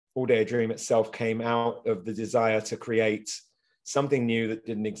All Day a Dream itself came out of the desire to create something new that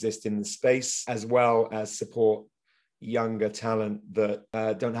didn't exist in the space, as well as support younger talent that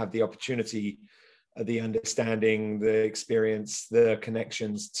don't have the opportunity, the understanding, the experience, the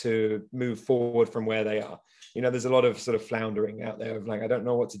connections to move forward from where they are. You know, there's a lot of sort of floundering out there of like, I don't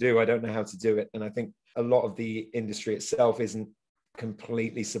know what to do. I don't know how to do it. And I think a lot of the industry itself isn't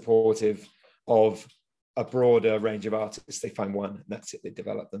completely supportive of a broader range of artists. They find one and that's it, they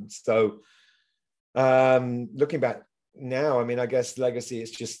develop them. So looking back now, I mean, I guess legacy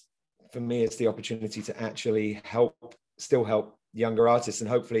is just, for me, it's the opportunity to actually still help younger artists, and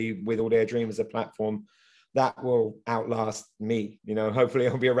hopefully with All Day a Dream as a platform, that will outlast me. You know, hopefully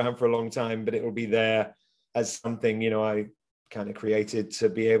I'll be around for a long time, but it will be there as something, you know, I kind of created to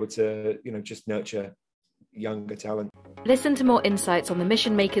be able to, you know, just nurture younger talent. Listen to more insights on the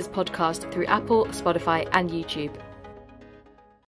Mission Makers podcast through Apple, Spotify, and YouTube.